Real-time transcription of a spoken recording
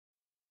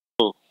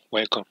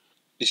Welcome,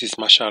 this is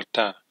Marshall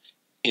Ta.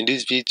 In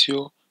this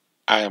video,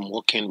 I am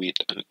working with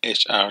an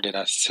HR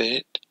data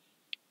set,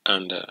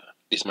 and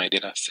this is my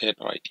data set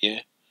right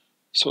here.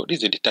 So this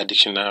is the data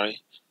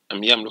dictionary,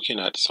 and here I'm looking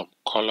at some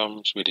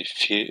columns with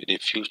the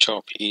future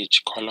of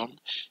each column,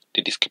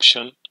 the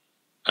description,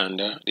 and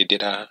the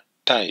data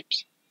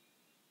types.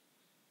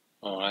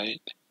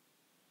 Alright,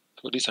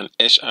 so this is an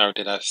HR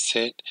data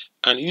set,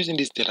 and using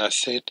this data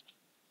set,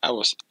 I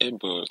was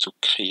able to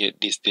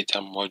create this data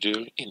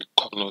module in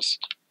Cognos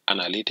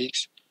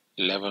Analytics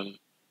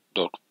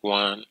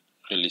 11.1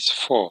 release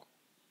 4.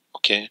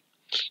 Okay,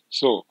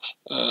 so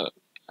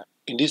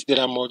in this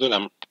data model,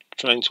 I'm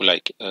trying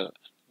to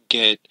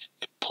get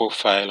a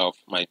profile of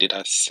my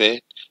data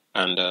set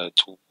and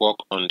to work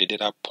on the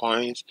data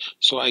points.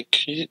 So I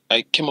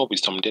came up with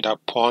some data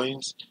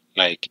points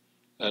like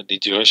the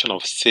duration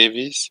of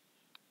service,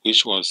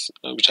 which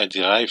I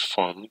derived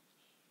from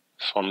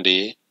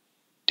the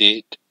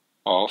date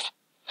of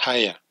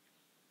hire,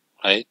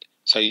 right?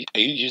 So I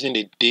using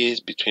the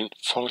days between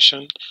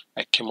function.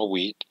 I came up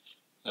with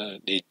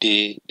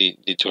the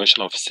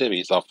duration of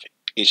service of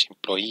each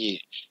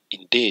employee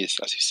in days,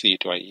 as you see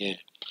it right here.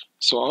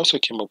 So I also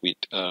came up with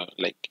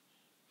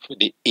for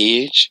the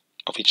age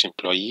of each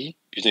employee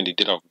using the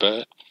date of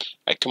birth.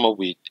 I came up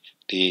with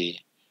the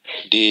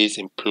days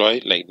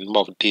employed, like the number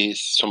of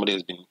days somebody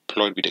has been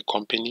employed with the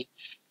company,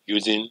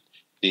 using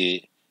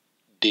the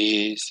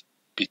days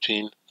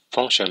between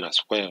function as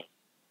well,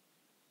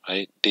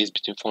 right? Days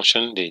between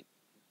function, the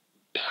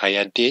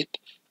hire date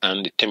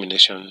and the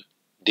termination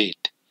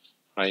date,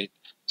 right?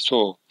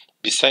 So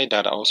beside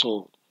that, I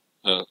also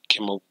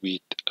came up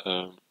with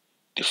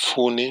the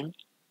full name.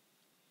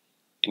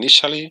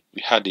 Initially,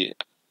 we had the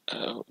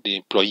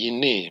employee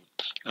name,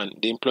 and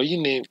the employee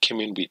name came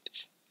in with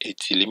a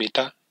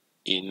delimiter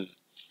in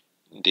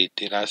the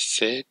data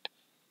set,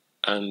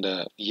 and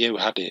here we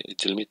had a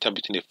delimiter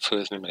between the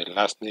first name and the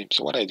last name.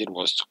 So what I did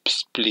was to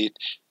split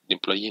the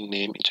employee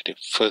name into the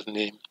first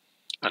name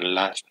and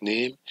last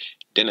name.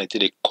 Then I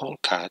did a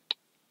concat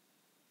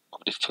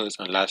of the first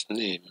and last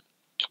name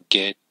to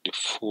get the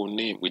full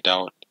name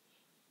without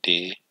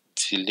the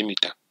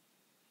delimiter.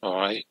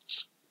 Alright,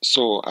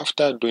 so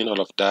after doing all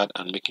of that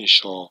and making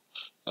sure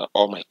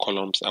all my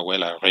columns are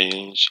well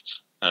arranged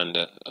and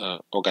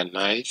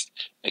organized,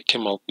 I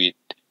came up with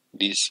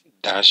this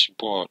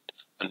dashboard,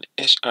 an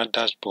HR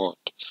dashboard.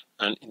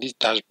 And in this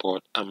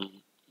dashboard,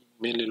 I'm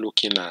mainly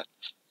looking at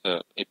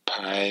a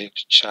pie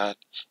chart,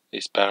 a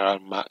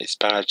spiral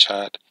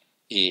chart,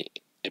 a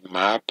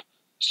map,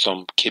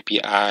 some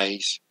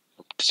KPIs,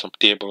 some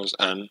tables,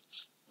 and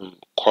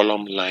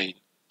column line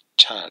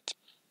chart.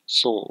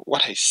 So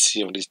what I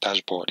see on this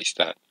dashboard is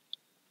that,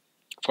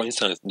 for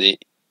instance, the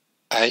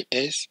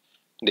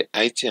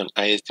IT and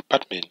IS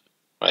department,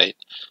 right,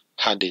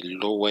 had the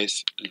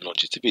lowest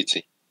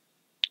longevity,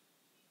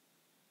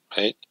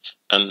 right,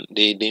 and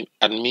the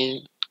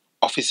admin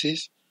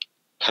offices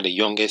had the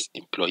youngest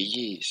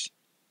employees,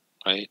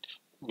 right.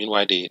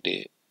 Meanwhile,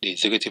 the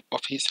executive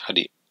office had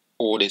the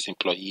oldest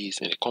employees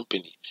in the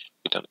company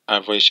with an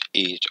average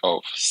age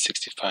of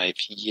 65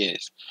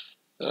 years.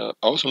 I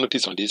also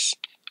noticed on this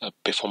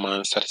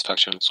performance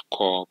satisfaction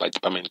score by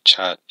department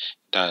chart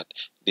that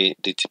the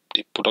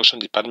production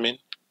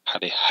department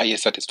had a higher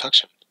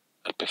satisfaction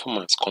and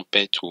performance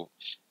compared to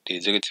the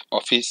executive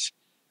office,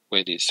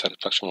 where the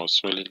satisfaction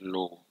was really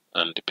low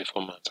and the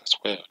performance as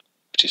well,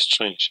 which is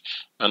strange.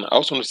 And I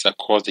also noticed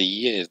across the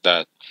years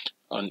that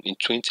in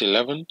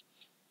 2011,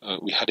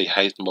 we had the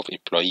highest number of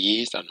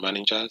employees and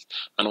managers.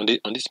 And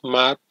on this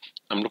map,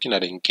 I'm looking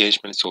at the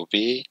engagement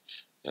survey.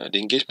 The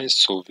engagement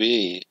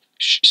survey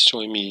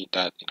showing me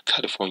that in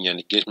California,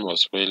 engagement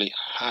was really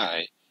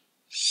high,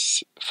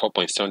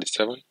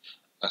 4.77,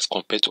 as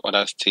compared to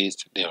other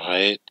states, the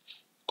red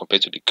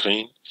compared to the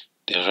green.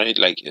 The red,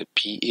 like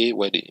PA,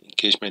 where the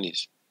engagement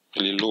is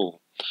really low.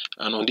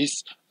 And on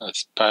this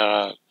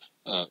spiral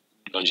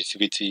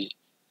longevity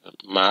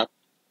map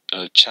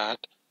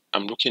chart,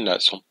 I'm looking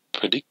at some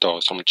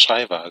predictors, some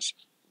drivers,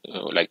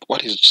 like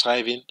what is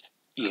driving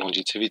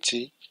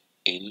longevity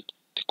in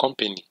the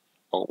company,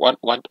 or what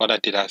other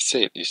data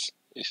set is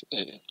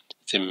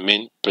a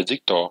main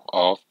predictor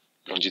of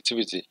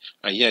longevity.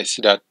 And here I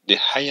see that the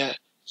higher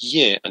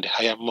year and the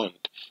higher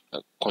month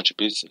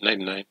contributes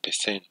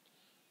 99%.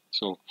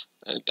 So,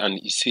 and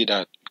you see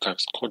that you can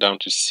scroll down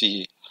to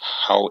see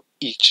how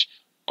each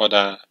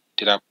other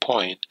data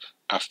point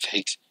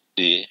affects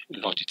the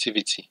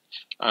longevity.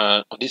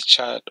 On this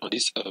chart, on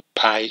this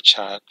pie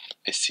chart,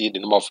 I see the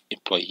number of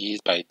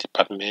employees by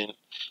department,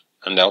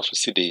 and I also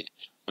see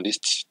on this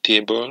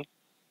table. On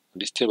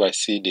this table, I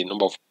see the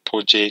number of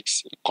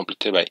projects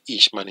completed by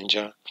each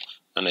manager,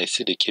 and I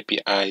see the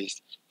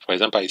KPIs. For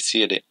example, I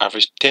see the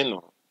average tenure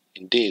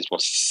in days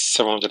was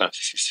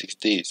 766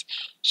 days.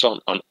 So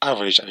on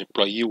average, an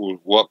employee will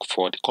work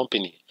for the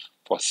company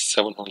for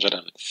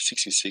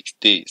 766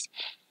 days.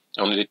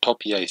 And on the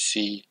top here, I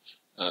see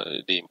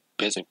the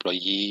best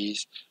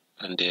employees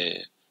and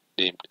the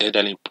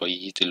elderly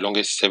employees, the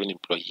longest serving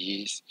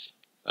employees,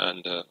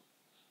 and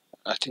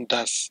I think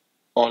that's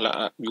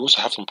we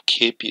also have some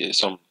KPIs,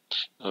 some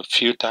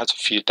filter to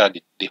filter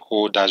the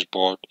whole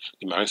dashboard,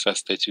 the marital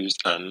status,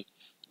 and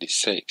the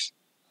sex.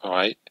 All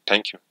right.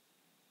 Thank you.